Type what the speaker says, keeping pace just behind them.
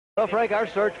Well, Frank, our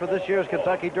search for this year's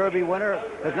Kentucky Derby winner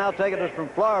has now taken us from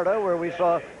Florida, where we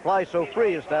saw Fly So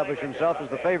Free establish himself as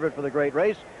the favorite for the great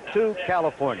race, to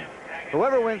California.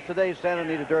 Whoever wins today's Santa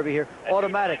Anita Derby here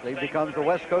automatically becomes the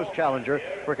West Coast challenger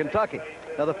for Kentucky.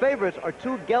 Now, the favorites are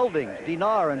two geldings,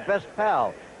 Dinar and Best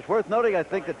Pal. It's worth noting, I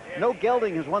think, that no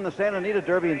gelding has won the Santa Anita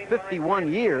Derby in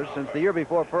 51 years, since the year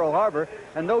before Pearl Harbor,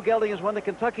 and no gelding has won the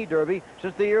Kentucky Derby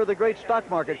since the year of the great stock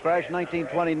market crash,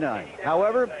 1929.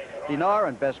 However, Dinar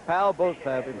and Best Pal both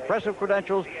have impressive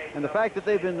credentials, and the fact that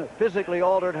they've been physically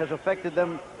altered has affected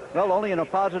them, well, only in a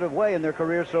positive way in their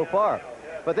careers so far.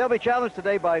 But they'll be challenged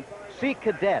today by Sea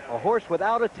Cadet, a horse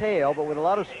without a tail but with a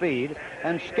lot of speed,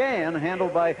 and Scan,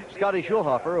 handled by Scotty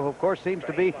Schulhofer, who of course seems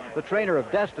to be the trainer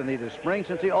of destiny this spring,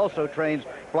 since he also trains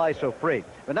Fly So Free.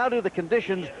 But now to the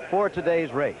conditions for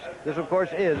today's race. This, of course,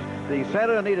 is the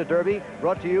Santa Anita Derby,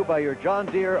 brought to you by your John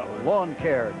Deere lawn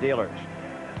care dealers.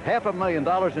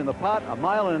 $500,000 in the pot, 1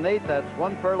 1/8 miles. That's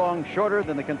 1 furlong shorter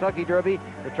than the Kentucky Derby.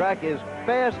 The track is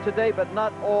fast today, but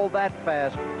not all that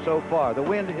fast so far. The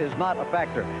wind is not a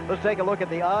factor. Let's take a look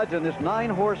at the odds in this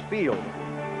 9-horse field.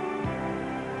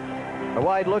 A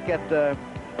wide look at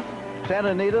Santa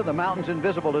Anita. The mountain's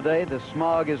invisible today. The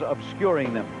smog is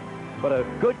obscuring them. But a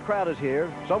good crowd is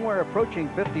here, somewhere approaching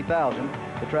 50,000.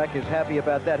 The track is happy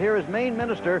about that. Here is Maine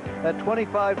Minister at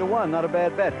 25-1. Not a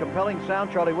bad bet. Compelling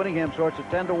Sound, Charlie Whittingham sorts at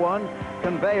 10-1.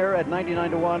 Conveyor at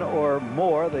 99-1 or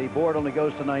more. The board only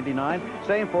goes to 99.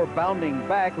 Same for Bounding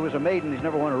Back, who is a maiden. He's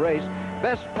never won a race.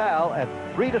 Best Pal at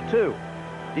 3-2.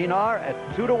 Dinar at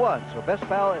 2-1. So Best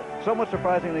Pal, somewhat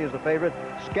surprisingly, is the favorite.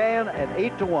 Scan at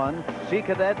 8-1. Sea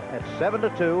Cadet at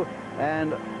 7-2.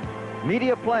 And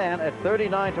Media Plan at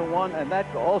 39-1, and that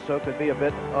also could be a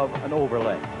bit of an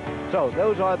overlay. So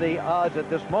those are the odds at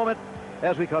this moment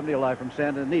as we come to you live from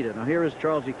Santa Anita. Now here is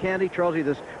Charlesie Candy. Charlesie,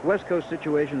 this West Coast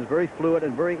situation is very fluid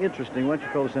and very interesting. Why don't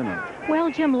you fill us in on it?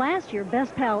 Well, Jim, last year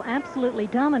Best Pal absolutely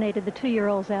dominated the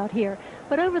 2-year-olds out here.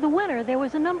 But over the winter, there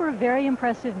was a number of very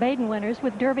impressive maiden winners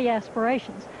with Derby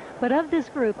aspirations. But of this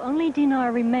group, only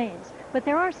Dinar remains. But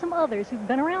there are some others who've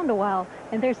been around a while,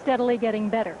 and they're steadily getting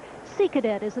better. Sea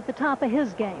Cadet is at the top of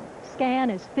his game. Scan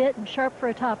is fit and sharp for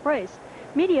a top race.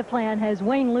 Media Plan has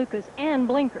Wayne Lucas and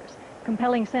blinkers.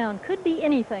 Compelling Sound could be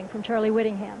anything from Charlie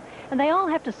Whittingham. And they all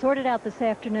have to sort it out this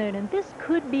afternoon, and this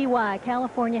could be why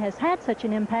California has had such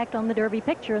an impact on the Derby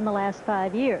picture in the last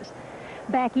 5 years.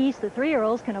 Back east, the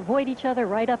 3-year-olds can avoid each other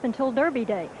right up until Derby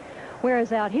Day.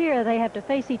 Whereas out here, they have to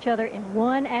face each other in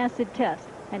one acid test.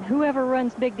 And whoever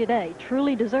runs big today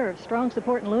truly deserves strong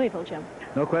support in Louisville, Jim.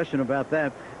 No question about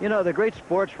that. You know, the great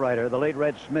sports writer, the late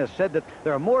Red Smith, said that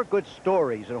there are more good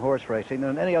stories in horse racing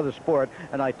than any other sport,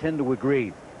 and I tend to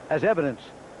agree. As evidence,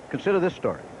 consider this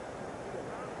story.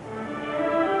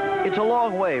 It's a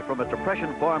long way from a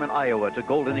Depression farm in Iowa to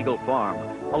Golden Eagle Farm.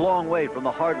 A long way from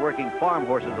the hard-working farm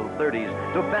horses of the 30s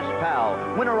to Best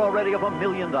Pal, winner already of $1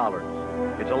 million.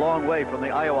 It's a long way from the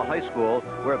Iowa high school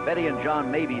where Betty and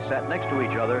John Mabie sat next to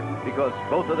each other because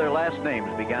both of their last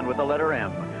names began with the letter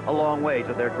M. A long way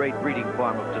to their great breeding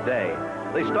farm of today.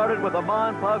 They started with a Ma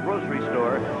and Pa grocery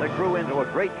store that grew into a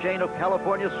great chain of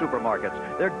California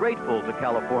supermarkets. They're grateful to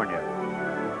California.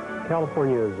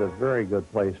 California is a very good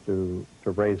place to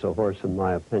raise a horse, in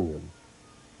my opinion.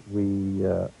 We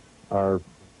are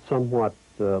somewhat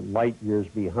light years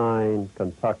behind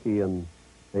Kentucky and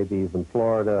maybe even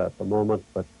Florida at the moment,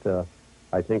 but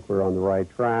I think we're on the right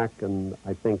track, and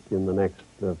I think in the next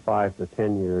 5 to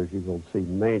 10 years you will see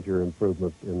major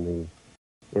improvement in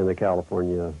the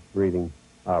California breeding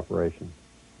operation.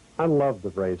 I love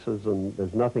the races, and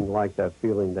there's nothing like that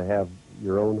feeling to have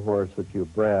your own horse that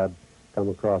you've bred come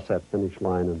across that finish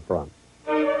line in front.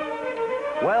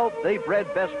 Well, they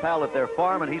bred Best Pal at their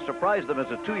farm, and he surprised them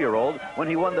as a 2-year-old when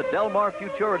he won the Del Mar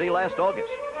Futurity last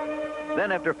August.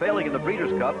 Then, after failing in the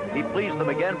Breeders' Cup, he pleased them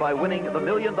again by winning the $1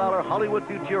 million Hollywood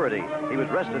Futurity. He was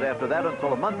rested after that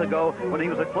until a month ago when he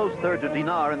was a close third to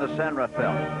Dinar in the San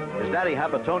Rafael. His daddy,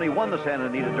 Habitoni, won the Santa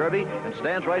Anita Derby and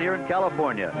stands right here in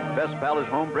California. Best Pal is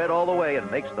homebred all the way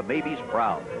and makes the Mabies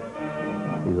proud.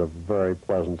 He's a very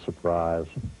pleasant surprise,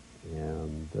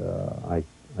 and I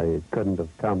couldn't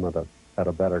have come at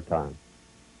a better time.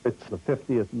 It's the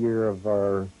 50th year of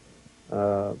our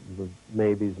the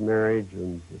Mabies marriage,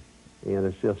 and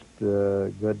it's just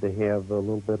good to have a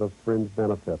little bit of fringe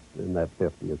benefit in that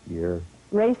 50th year.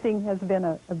 Racing has been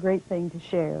a great thing to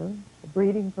share. The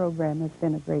breeding program has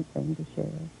been a great thing to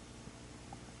share.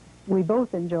 We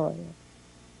both enjoy it,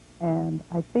 and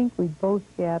I think we both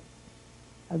get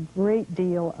a great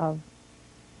deal of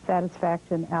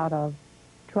satisfaction out of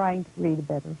trying to breed a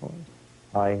better horse.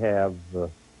 I have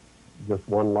just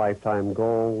one lifetime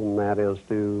goal, and that is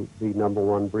to be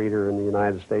 #1 breeder in the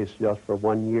United States just for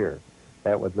 1 year.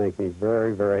 That would make me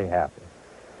very, very happy.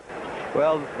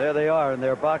 Well, there they are in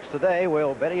their box today.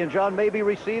 Will Betty and John maybe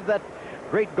receive that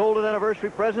great golden anniversary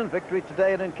present, victory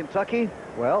today and in Kentucky?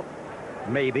 Well,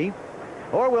 maybe.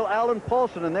 Or will Alan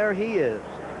Paulson, and there he is,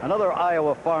 another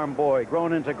Iowa farm boy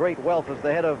grown into great wealth as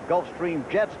the head of Gulfstream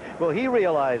Jets. Will he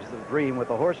realize the dream with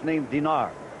a horse named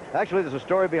Dinar? Actually, there's a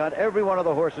story behind every one of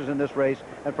the horses in this race,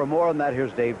 and for more on that,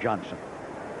 here's Dave Johnson.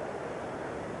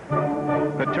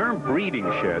 The term breeding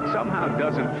shed somehow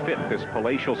doesn't fit this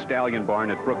palatial stallion barn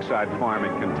at Brookside Farm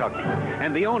in Kentucky.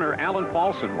 And the owner, Alan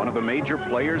Paulson, one of the major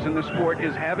players in the sport,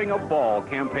 is having a ball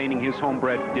campaigning his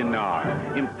homebred Dinar.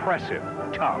 Impressive,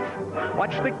 tough.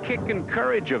 Watch the kick and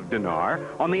courage of Dinar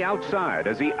on the outside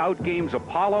as he outgames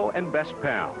Apollo and Best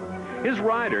Pal. His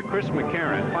rider, Chris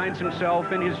McCarron, finds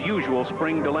himself in his usual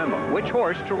spring dilemma. Which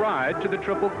horse to ride to the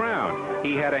Triple Crown?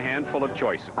 He had a handful of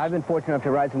choices. I've been fortunate enough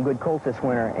to ride some good colts this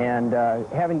winter, and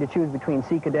having to choose between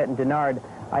Sea Cadet and Dinard,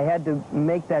 I had to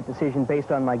make that decision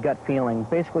based on my gut feeling,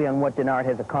 basically on what Dinard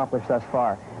has accomplished thus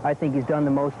far. I think he's done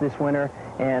the most this winter,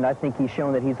 and I think he's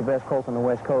shown that he's the best colt on the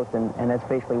West Coast, and that's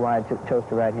basically why I chose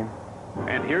to ride him.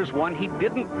 And here's one he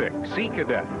didn't pick, Sea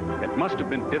Cadet. It must have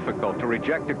been difficult to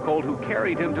reject a colt who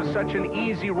carried him to such an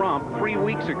easy romp 3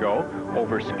 weeks ago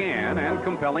over Scan and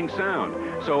Compelling Sound.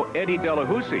 So Eddie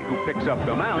Delahousie, who picks up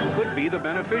the mount, could be the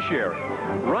beneficiary.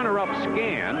 Runner-up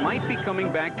Scan might be coming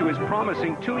back to his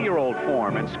promising 2-year-old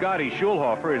form, and Scotty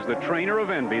Schulhofer is the trainer of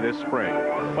envy this spring.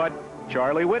 But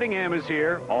Charlie Whittingham is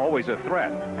here, always a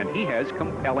threat, and he has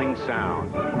Compelling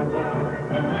Sound.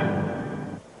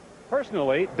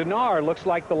 Personally, Dinar looks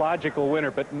like the logical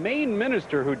winner, but Maine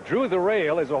Minister, who drew the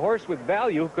rail, is a horse with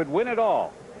value who could win it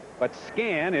all. But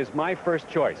Scan is my first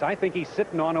choice. I think he's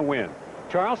sitting on a win.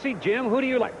 Charles C. Jim, who do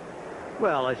you like?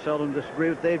 Well, I seldom disagree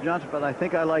with Dave Johnson, but I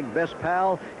think I like Best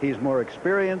Pal. He's more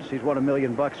experienced. He's won $1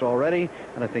 million already,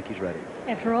 and I think he's ready.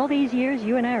 After all these years,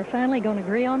 you and I are finally going to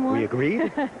agree on one. We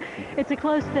agreed? It's a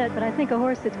close fit, but I think a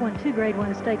horse that's won 2 Grade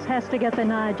 1 stakes has to get the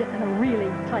nod in a really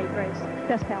tight race.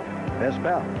 Best Pal. Best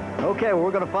Pal. Okay, well,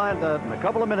 we're going to find in a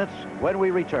couple of minutes when we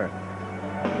return.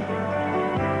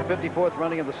 54th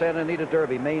running of the Santa Anita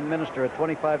Derby. Maine Minister at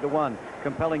 25-1.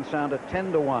 Compelling Sound at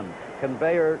 10-1.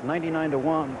 Conveyor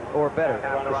 99-1 or better.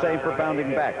 The same for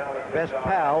Bounding Back. Best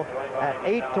Pal at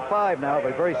 8-5 now,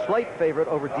 but a very slight favorite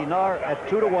over Dinar at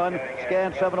 2-1.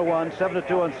 Scan 7-1,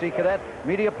 7-2 on Sea Cadet.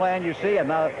 Media Plan, you see, and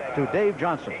now to Dave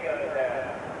Johnson.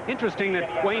 Interesting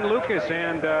that Wayne Lucas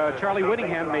and Charlie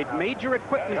Whittingham made major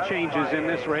equipment changes in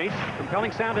this race.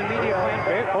 Compelling Sound and Media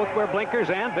Plan both wear blinkers,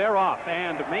 and they're off.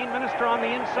 And Maine Minister on the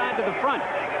inside to the front.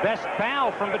 Best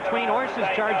Pal from between horses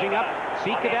charging up.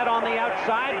 Sea Cadet on the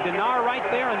outside. Dinar right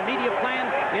there, and Media Plan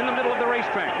in the middle of the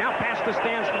racetrack. Now past the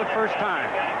stands for the first time.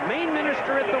 Maine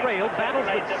Minister at the rail battles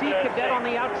with Sea Cadet on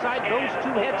the outside. Those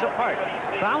two heads apart.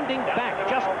 Bounding Back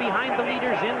just behind the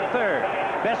leaders in third.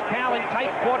 Best Pal in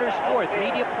tight quarters fourth.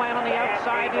 Media Plan on the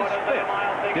outside is fifth.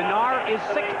 Dinar is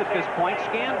sixth at this point.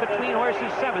 Scan between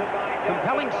horses seventh.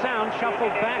 Compelling Sound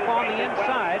shuffled back on the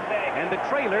inside, and the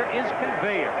trailer is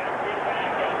Conveyor.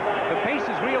 The pace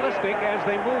is realistic as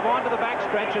they move on to the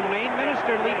backstretch, and Maine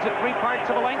Minister leads at 3 parts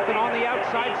of a length, and on the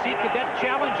outside, Sea Cadet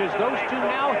challenges. Those two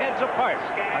now heads apart.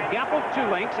 A gap of 2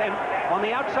 lengths, and on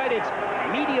the outside, it's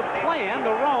Media Plan,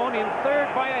 the roan, in third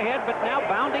by a head, but now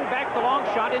bounding back the long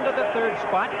shot into the third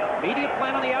spot. Media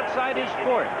Plan on the outside is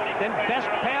fourth. Then Best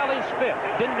Pal is fifth.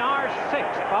 Dinar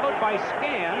sixth, followed by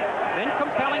Scan. Then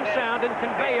Compelling Sound and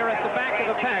Conveyor at the back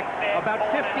of the pack, about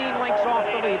 15 lengths off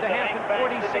the lead. The half in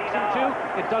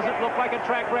 46-2. It doesn't look like a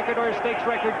track record or a stakes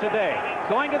record today.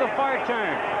 Going to the far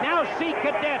turn. Now Sea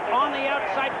Cadet on the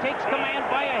outside takes command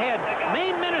by a head.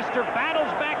 Maine Minister battles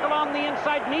back along the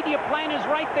inside. Media Plan is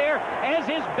right there, as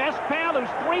is Best Pal, who's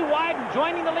 3 wide and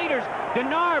joining the leaders.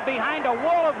 Dinar behind a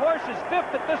wall of horses,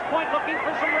 fifth at this point, looking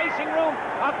for some racing room.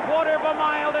 A quarter of a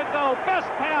mile to go. Best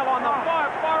Pal on the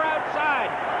far, far outside.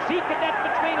 Sea Cadet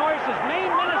between horses.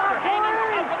 Maine Minister hanging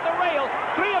tough at the rail.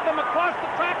 3 of them across the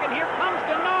track, and here comes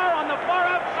Dinar on the far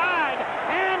outside.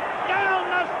 And down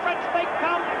the stretch they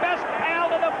come. Best Pal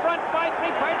to the front by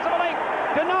 3 parts of a length.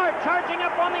 Dinar charging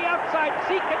up on the outside.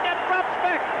 Sea Cadet drops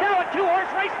back. Now a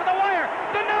 2-horse race for the wire.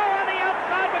 Dinar on the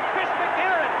outside with Chris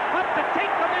McCarron up to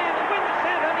take command and win the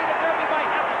Santa Anita Derby by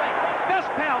half a length. Best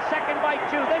Pal second by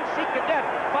 2. Then Sea Cadet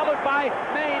followed by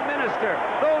Maine Minister.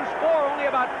 Those 4 only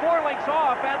about 4 lengths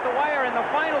off at the wire in the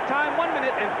final time, 1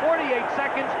 minute and 48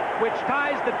 seconds, which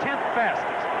ties the 10th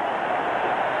fastest.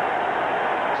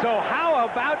 So how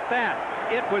about that?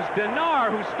 it was Dinar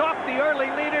who stalked the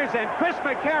early leaders, and Chris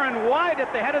McCarron wide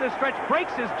at the head of the stretch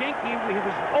breaks his jink. He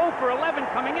was 0 for 11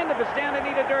 coming into the Santa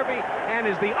Anita Derby and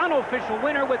is the unofficial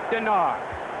winner with Dinar.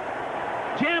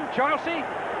 Jim, Charlesy?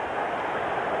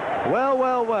 Well,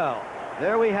 well, well.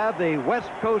 There we have the West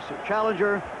Coast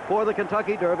challenger for the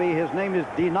Kentucky Derby. His name is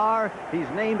Dinar. He's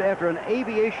named after an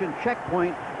aviation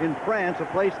checkpoint in France, a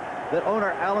place that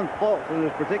owner Alan Paulson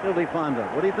is particularly fond of.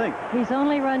 What do you think? He's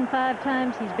only run 5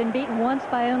 times. He's been beaten once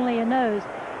by only a nose.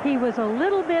 He was a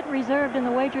little bit reserved in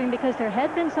the wagering because there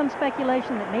had been some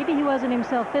speculation that maybe he wasn't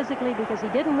himself physically because he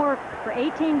didn't work for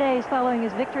 18 days following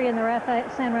his victory in the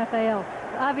San Rafael.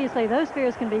 Obviously, those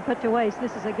fears can be put to waste.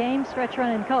 This is a game, stretch,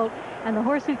 run, and colt, and the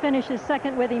horse who finishes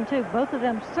second with him, too. Both of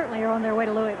them certainly are on their way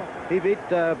to Louisville. He beat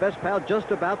Best Pal just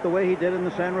about the way he did in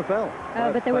the San Rafael.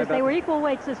 But they were equal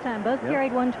weights this time. Both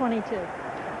carried 122.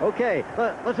 Okay,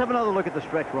 let's have another look at the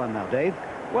stretch run now, Dave.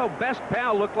 Well, Best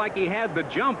Pal looked like he had the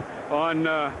jump on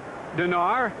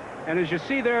Dinar. And as you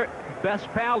see there, Best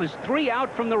Pal is 3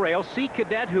 out from the rail. C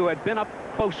Cadet, who had been up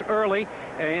close early,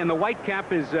 and the white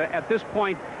cap is at this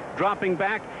point dropping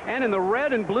back. And in the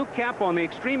red and blue cap on the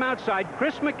extreme outside,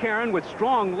 Chris McCarron with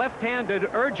strong left-handed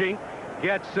urging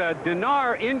gets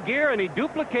Dinar in gear, and he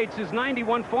duplicates his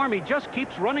 91 form. He just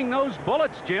keeps running those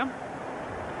bullets, Jim.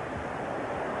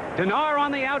 Dinar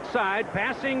on the outside,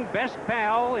 passing Best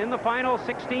Pal in the final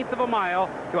 16th of a mile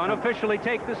to unofficially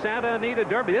take the Santa Anita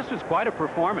Derby. This was quite a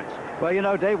performance. Well, you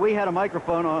know, Dave, we had a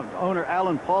microphone on owner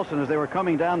Alan Paulson as they were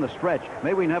coming down the stretch.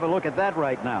 Maybe we can have a look at that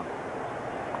right now.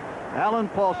 Alan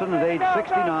Paulson at age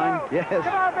 69. Go. Yes.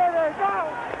 Come on, baby. Go.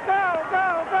 Go,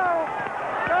 go, go.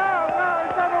 Go, go.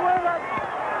 He's going to win it.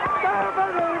 Go,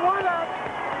 baby. He won it.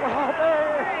 Oh,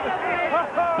 baby.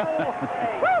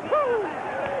 Woo-hoo.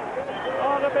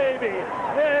 Oh, the baby.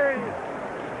 There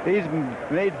he is. He's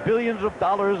made billions of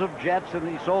dollars of jets, and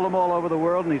he sold them all over the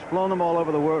world, and he's flown them all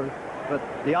over the world. But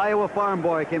the Iowa farm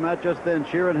boy came out just then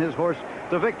cheering his horse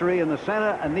to victory in the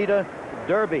Santa Anita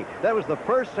Derby. That was the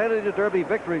first Santa Anita Derby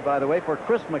victory, by the way, for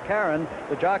Chris McCarron,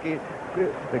 the jockey.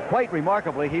 Quite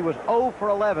remarkably, he was 0 for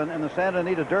 11 in the Santa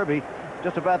Anita Derby,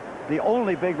 just about the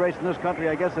only big race in this country,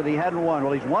 I guess, that he hadn't won.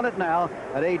 Well, he's won it now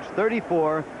at age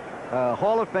 34.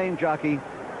 Hall of Fame jockey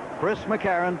Chris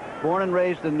McCarron, born and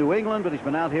raised in New England, but he's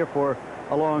been out here for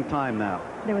a long time now.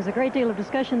 There was a great deal of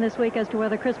discussion this week as to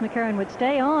whether Chris McCarron would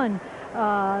stay on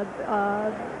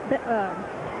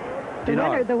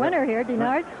the winner here,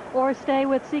 Dinard, or stay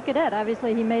with C Cadet.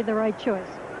 Obviously, he made the right choice.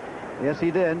 Yes, he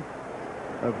did.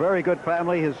 A very good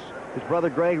family. His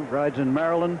brother Greg rides in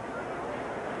Maryland.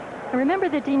 And remember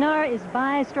that Dinar is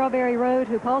by Strawberry Road,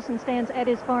 who Paulson stands at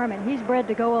his farm, and he's bred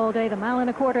to go all day. The 1.25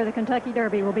 miles of the Kentucky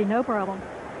Derby will be no problem.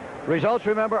 Results,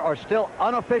 remember, are still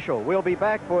unofficial. We'll be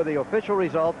back for the official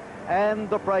result and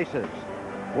the prices.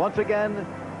 Once again,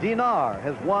 Dinar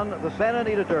has won the Santa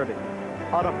Anita Derby,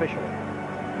 unofficially.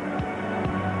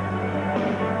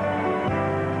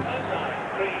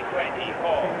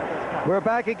 We're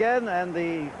back again, and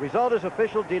the result is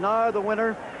official. Dinar, the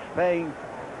winner, paying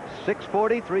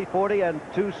 $640, $340, and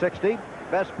 $260.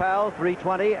 Best Pal,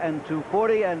 $320 and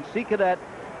 $240, and C Cadet,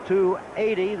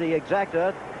 $280. The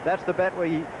exacta. That's the bet where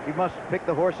you must pick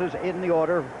the horses in the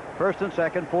order, first and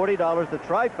second, $40. The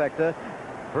trifecta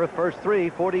for the first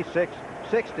 3,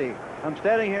 $46.60. I'm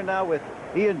standing here now with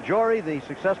Ian Jory, the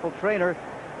successful trainer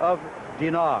of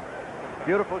Dinar.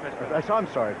 Beautiful, I'm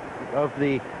sorry, of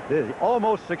the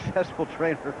almost successful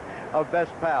trainer of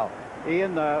Best Pal.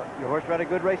 Ian, your horse ran a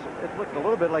good race. It looked a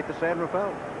little bit like the San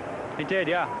Rafael. He did,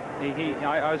 yeah.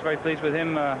 I was very pleased with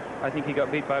him. I think he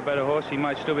got beat by a better horse. He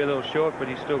might still be a little short, but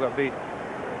he still got beat.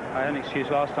 I had an excuse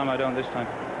last time. I don't this time.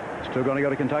 Still going to go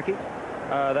to Kentucky?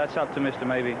 That's up to Mr.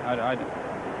 Maybe.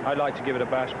 I'd like to give it a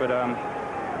bash, but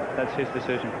that's his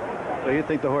decision. So you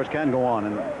think the horse can go on?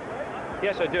 And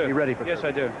yes, I do. Be ready for? Yes,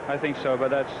 I do. I think so,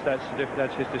 but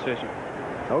that's his decision.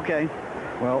 Okay.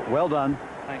 Well done.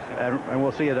 Thanks. And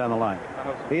we'll see you down the line. I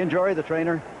hope so. Ian Jory, the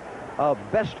trainer of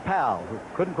Best Pal, who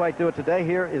couldn't quite do it today.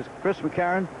 Here is Chris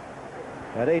McCarron.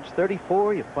 At age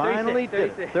 34, you finally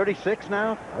 36, did it. 36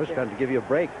 now? I was trying to give you a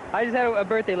break. I just had a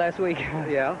birthday last week.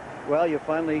 Yeah. Well, you've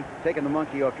finally taken the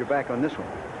monkey off your back on this one.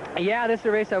 Yeah, this is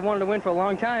a race I wanted to win for a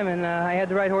long time, and I had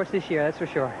the right horse this year, that's for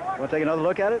sure. Want to take another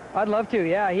look at it? I'd love to,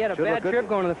 yeah. He had a Should bad look trip good.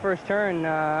 going to the first turn.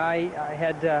 I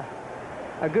had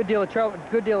a good deal of trouble,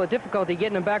 good deal of difficulty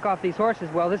getting him back off these horses.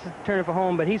 Well, this is turning for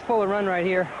home, but he's full of run right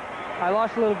here. I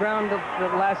lost a little ground the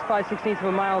last 5/16 of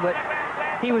a mile, but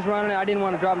he was running. I didn't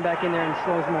want to drop him back in there and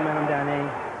slow his momentum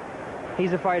down.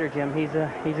 He's a fighter, Jim. He's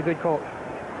a good colt.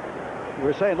 You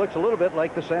were saying it looks a little bit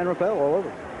like the San Rafael all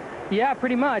over. Yeah,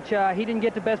 pretty much. He didn't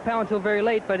get to best pal until very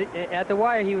late, but at the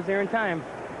wire, he was there in time.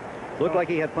 Looked like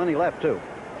he had plenty left, too.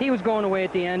 He was going away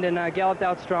at the end and galloped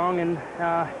out strong, and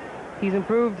he's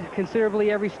improved considerably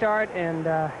every start,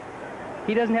 and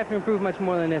he doesn't have to improve much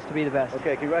more than this to be the best.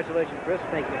 Okay, congratulations, Chris.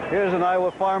 Thank you. Here's an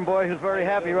Iowa farm boy who's very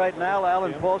happy right now,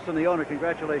 Alan Paulson, the owner.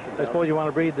 Congratulations, I suppose you want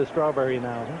to breed the Strawberry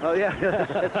now. Huh? Oh, yeah,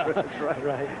 that's right.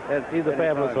 Right. And He's a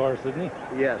fabulous horse, isn't he?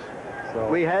 Yes. So.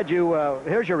 We had you,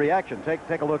 here's your reaction.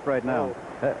 Take a look right now.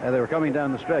 They were coming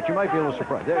down the stretch. You might be a little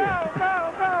surprised. There you go.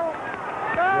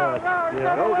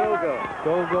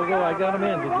 Go. I got him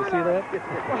in. Did you see that?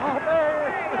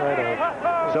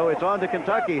 Right. So it's on to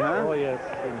Kentucky, huh? Oh, yes.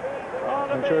 And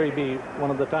I'm sure he'd be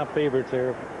one of the top favorites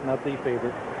here, not the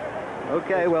favorite.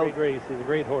 Okay, it's well. a great race. He's a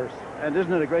great horse. And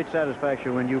isn't it a great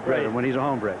satisfaction when you bred him, when he's a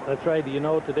homebred? That's right. Do you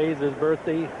know today's his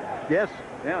birthday? Yes.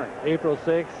 Yeah. April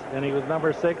 6th, and he was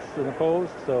number 6 in the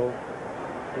post, so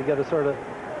he got a sort of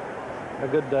a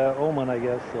good omen, I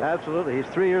guess. So. Absolutely. He's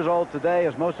 3 years old today.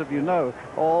 As most of you know,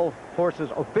 all horses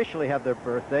officially have their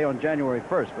birthday on January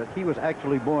 1st, but he was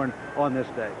actually born on this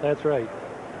day. That's right.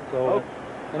 So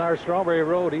in our Strawberry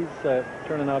Road, he's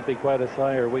turning out to be quite a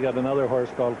sire. We got another horse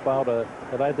called Fauda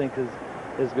that I think is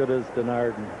as good as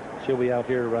Denard, and she'll be out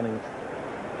here running.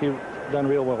 She's done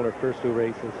real well her first 2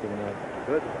 races. And,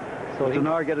 good. So does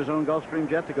Denard get his own Gulfstream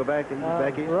jet to go back east?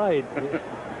 Right.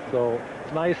 So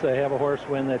it's nice to have a horse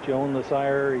win that you own the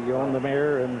sire, you own the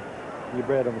mare, and you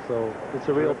bred him. So it's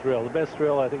a real thrill. The best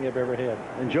thrill I think I've ever had.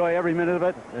 Enjoy every minute of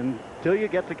it until you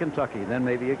get to Kentucky, then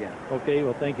maybe again. Okay,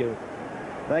 well, thank you.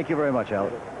 Thank you very much,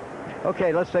 Alan.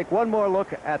 Okay, let's take one more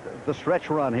look at the stretch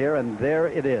run here, and there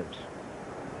it is.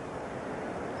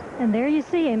 And there you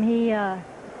see him. He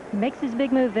makes his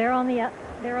big move there on the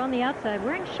outside.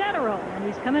 We're in Chateauroux, and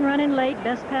he's coming running late.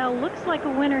 Best Pal looks like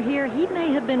a winner here. He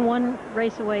may have been one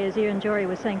race away, as Ian Jory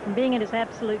was saying, from being at his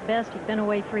absolute best. He'd been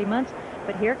away 3 months,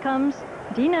 but here comes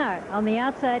Denard on the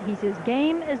outside. He's as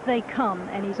game as they come,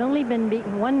 and he's only been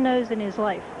beaten 1 nose in his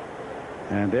life.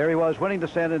 And there he was, winning the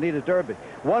Santa Anita Derby.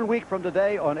 1 week from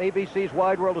today on ABC's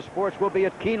Wide World of Sports, we'll be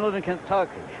at Keeneland in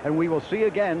Kentucky, and we will see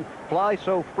again Fly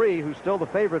So Free, who's still the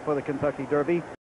favorite for the Kentucky Derby.